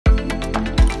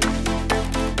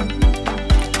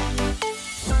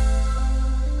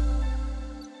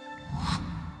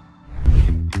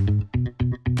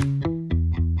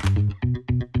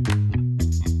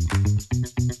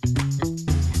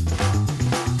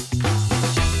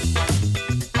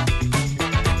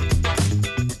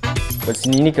What's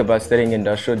unique about studying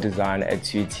industrial design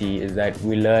at UT is that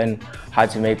we learn how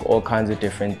to make all kinds of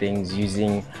different things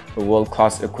using the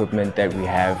world-class equipment that we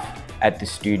have at the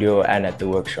studio and at the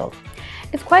workshop.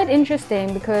 It's quite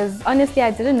interesting because honestly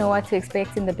I didn't know what to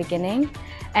expect in the beginning,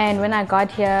 and when I got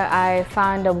here I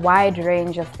found a wide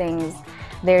range of things.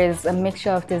 There's a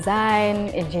mixture of design,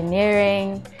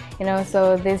 engineering,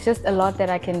 so there's just a lot that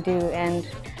I can do, and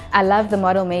I love the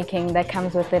model making that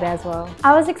comes with it as well.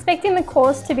 I was expecting the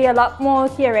course to be a lot more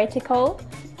theoretical,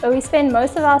 but we spend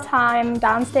most of our time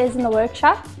downstairs in the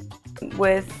workshop.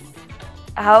 With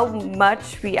how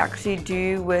much we actually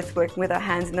do with working with our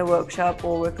hands in the workshop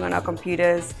or working on our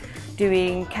computers,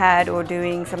 doing CAD or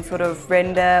doing some sort of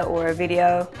render or a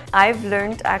video, I've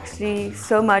learned actually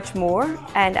so much more,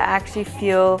 and I actually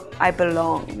feel I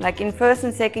belong. Like in first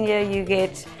and second year you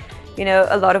get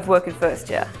a lot of work in first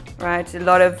year, right? A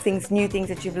lot of new things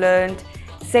that you've learned.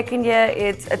 Second year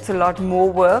it's a lot more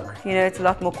work, it's a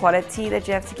lot more quality that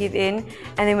you have to give in,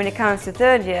 and then when it comes to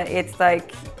third year it's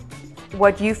like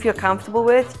what you feel comfortable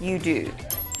with, you do.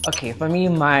 Okay, for me,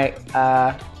 my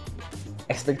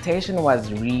expectation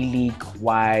was really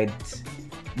quite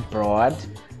broad,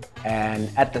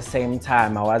 and at the same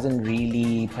time, I wasn't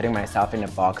really putting myself in a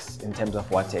box in terms of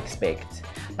what to expect.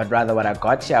 But rather what I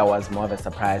got here was more of a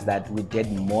surprise that we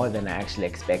did more than I actually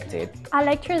expected. Our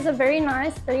lecturers are very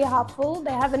nice, very helpful.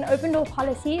 They have an open door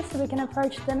policy so we can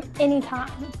approach them anytime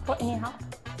for any help.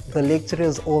 The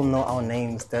lecturers all know our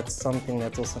names. That's something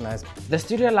that's also nice. The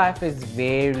studio life is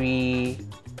very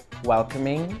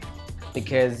welcoming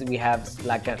because we have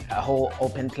like a whole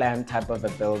open plan type of a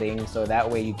building, so that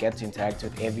way you get to interact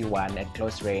with everyone at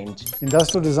close range.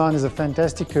 Industrial design is a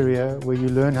fantastic career where you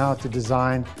learn how to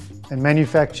design and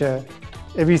manufacture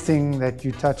everything that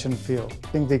you touch and feel. I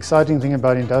think the exciting thing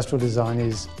about industrial design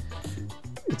is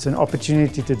it's an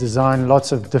opportunity to design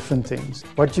lots of different things.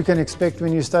 What you can expect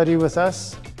when you study with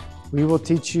us, we will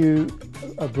teach you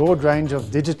a broad range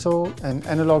of digital and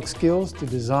analog skills to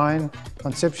design,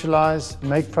 conceptualize,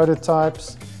 make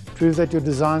prototypes, prove that your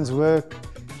designs work,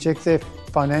 check their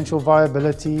financial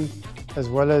viability, as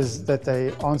well as that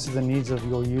they answer the needs of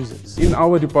your users. In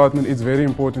our department, it's very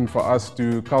important for us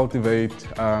to cultivate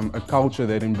a culture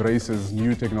that embraces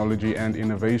new technology and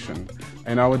innovation.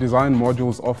 And our design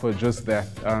modules offer just that,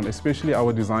 especially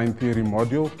our design theory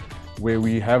module, where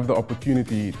we have the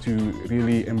opportunity to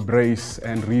really embrace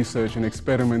and research and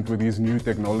experiment with these new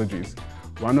technologies.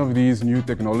 One of these new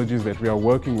technologies that we are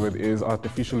working with is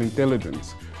artificial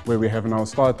intelligence, where we have now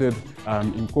started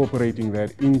incorporating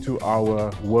that into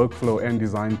our workflow and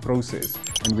design process.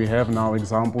 And we have now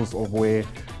examples of where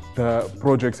the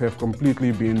projects have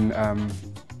completely been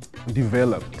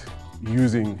developed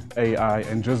using AI,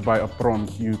 and just by a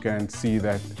prompt you can see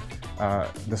that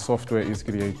the software is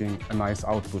creating a nice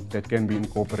output that can be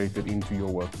incorporated into your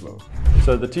workflow.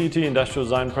 So the TUT Industrial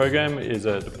Design program is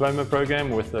a diploma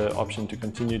program with the option to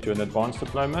continue to an advanced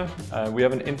diploma. We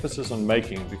have an emphasis on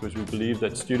making because we believe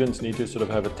that students need to sort of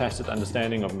have a tacit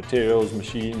understanding of materials,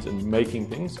 machines and making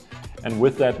things. And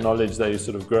with that knowledge they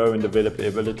sort of grow and develop the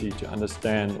ability to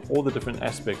understand all the different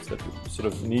aspects that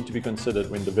sort of need to be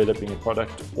considered when developing a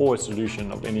product or a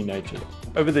solution of any nature.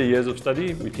 Over the years of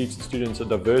study we teach the students a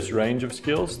diverse range of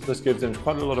skills. This gives them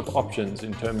quite a lot of options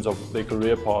in terms of their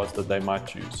career paths that they might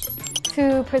choose.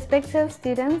 To prospective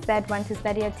students that want to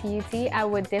study at TUT, I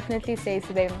would definitely say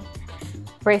to them,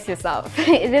 brace yourself.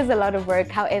 It is a lot of work,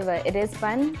 however, it is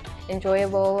fun,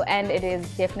 enjoyable, and it is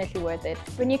definitely worth it.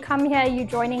 When you come here, you're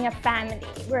joining a family.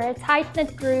 We're a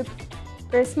tight-knit group,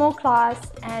 we're a small class,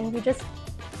 and we just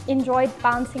enjoy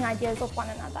bouncing ideas off one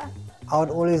another. I would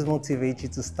always motivate you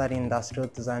to study industrial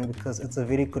design because it's a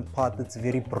very good path, it's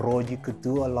very broad. You could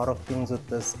do a lot of things with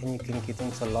this and you can get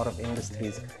into a lot of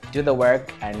industries. Do the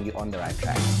work and you're on the right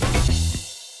track.